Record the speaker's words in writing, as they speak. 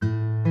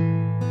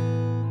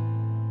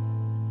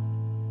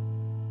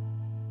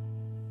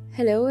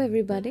Hello,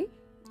 everybody.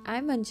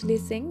 I'm Anjali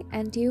Singh,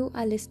 and you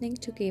are listening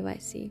to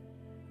KYC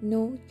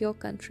Know Your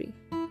Country.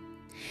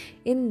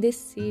 In this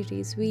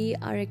series, we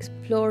are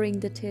exploring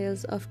the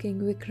tales of King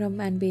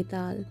Vikram and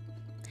Betaal.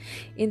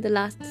 In the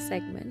last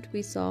segment,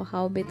 we saw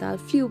how Betaal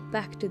flew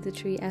back to the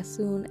tree as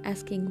soon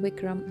as King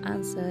Vikram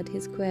answered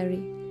his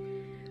query.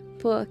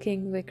 Poor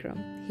King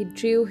Vikram, he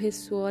drew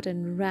his sword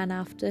and ran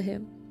after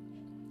him.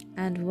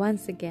 And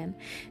once again,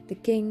 the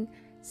king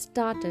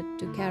started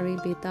to carry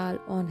Betaal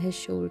on his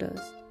shoulders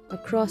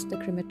across the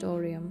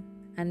crematorium,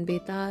 and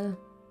Betaal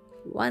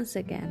once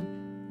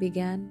again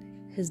began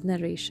his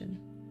narration.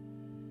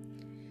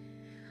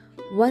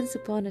 Once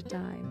upon a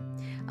time,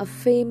 a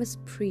famous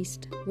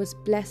priest was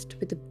blessed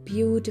with a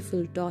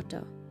beautiful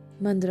daughter,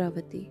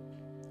 Mandaravati.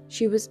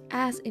 She was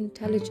as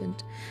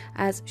intelligent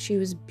as she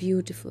was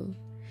beautiful.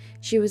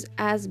 She was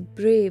as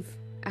brave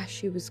as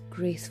she was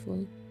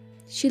graceful.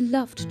 She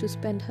loved to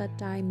spend her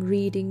time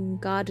reading,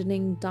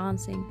 gardening,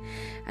 dancing,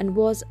 and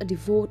was a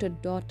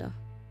devoted daughter.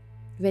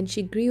 When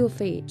she grew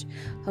of age,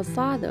 her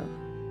father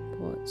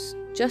was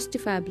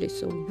justifiably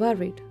so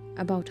worried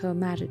about her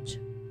marriage.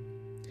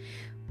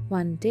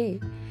 One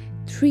day,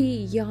 3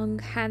 young,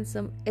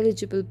 handsome,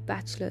 eligible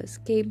bachelors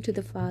came to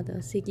the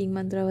father seeking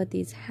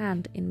Mandaravati's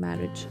hand in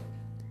marriage.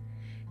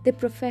 They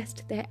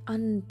professed their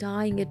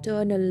undying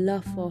eternal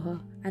love for her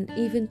and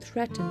even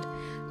threatened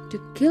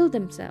to kill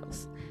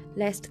themselves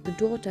lest the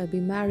daughter be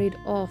married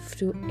off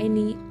to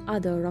any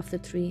other of the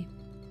 3.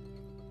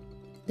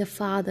 The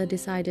father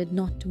decided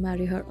not to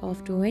marry her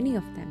off to any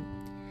of them.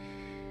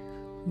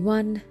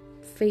 One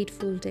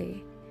fateful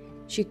day,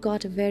 she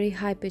got a very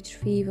high-pitched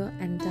fever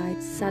and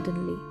died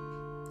suddenly,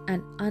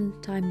 an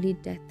untimely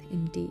death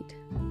indeed.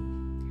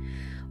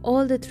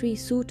 All the 3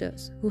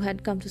 suitors who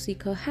had come to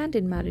seek her hand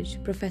in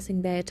marriage,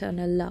 professing their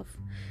eternal love,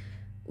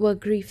 were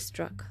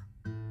grief-struck.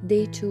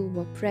 They too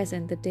were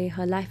present the day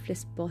her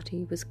lifeless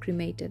body was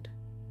cremated.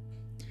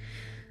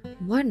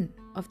 One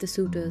of the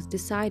suitors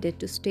decided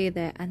to stay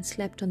there and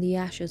slept on the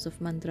ashes of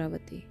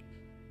Mandaravati.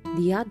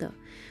 The other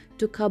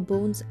took her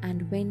bones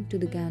and went to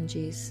the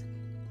Ganges.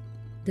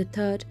 The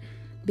third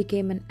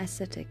became an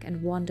ascetic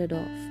and wandered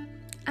off.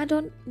 And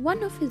on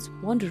one of his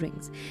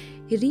wanderings,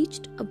 he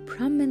reached a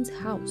Brahmin's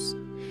house.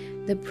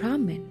 The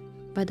Brahmin,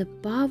 by the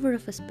power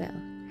of a spell,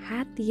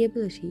 had the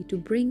ability to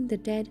bring the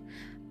dead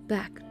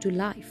back to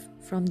life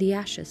from the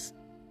ashes.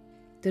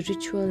 The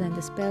ritual and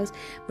the spells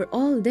were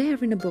all there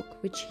in a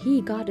book which he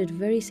guarded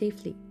very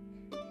safely.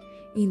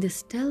 In the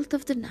stealth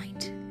of the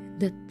night,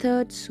 the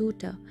third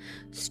suitor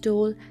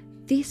stole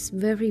this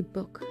very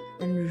book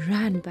and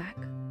ran back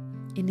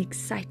in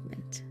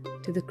excitement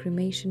to the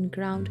cremation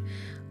ground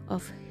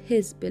of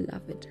his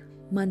beloved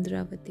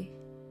Mandaravati.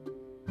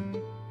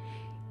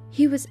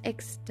 He was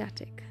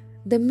ecstatic.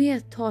 The mere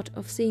thought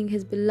of seeing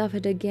his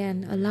beloved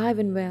again, alive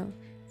and well,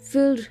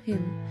 filled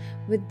him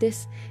with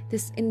this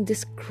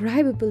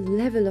indescribable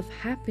level of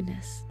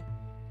happiness.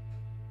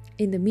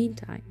 In the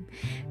meantime,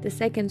 the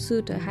second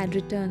suitor had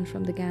returned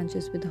from the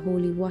Ganges with the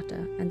holy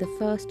water, and the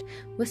first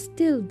was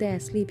still there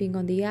sleeping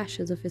on the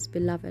ashes of his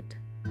beloved.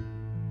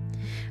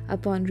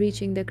 Upon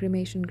reaching the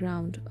cremation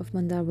ground of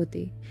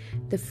Mandaravati,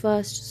 the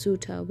first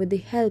suitor, with the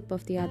help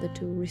of the other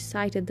 2,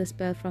 recited the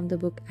spell from the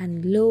book,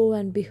 and lo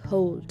and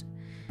behold,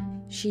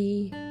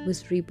 she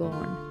was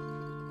reborn.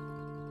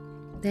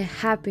 Their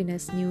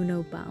happiness knew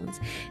no bounds.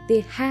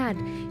 They had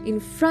in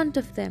front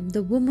of them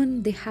the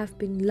woman they have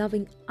been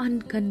loving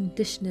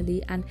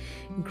unconditionally and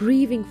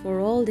grieving for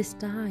all this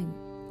time.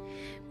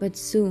 But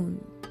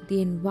soon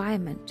the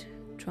environment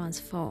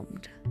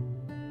transformed.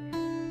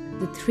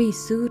 The 3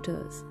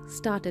 suitors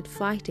started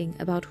fighting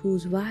about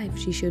whose wife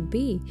she should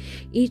be,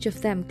 each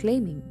of them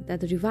claiming that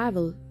the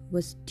revival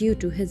was due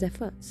to his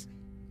efforts.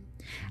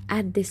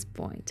 At this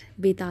point,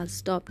 Betaal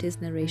stopped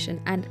his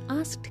narration and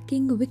asked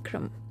King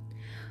Vikram,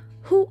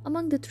 who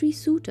among the 3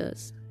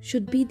 suitors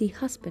should be the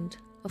husband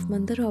of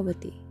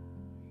Mandaravati?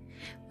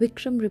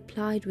 Vikram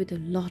replied with a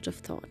lot of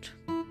thought.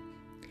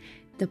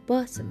 The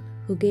person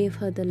who gave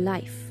her the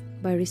life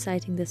by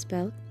reciting the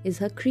spell is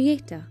her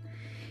creator.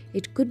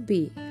 It could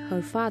be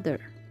her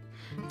father.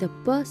 The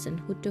person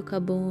who took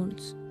her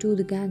bones to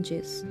the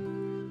Ganges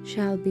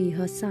shall be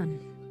her son.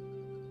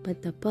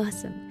 But the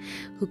person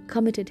who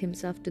committed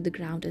himself to the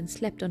ground and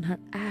slept on her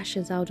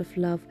ashes out of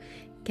love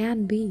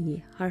can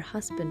be her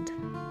husband.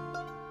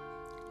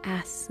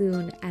 As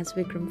soon as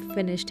Vikram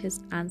finished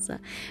his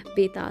answer,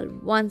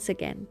 Betaal once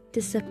again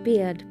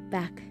disappeared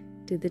back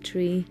to the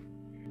tree.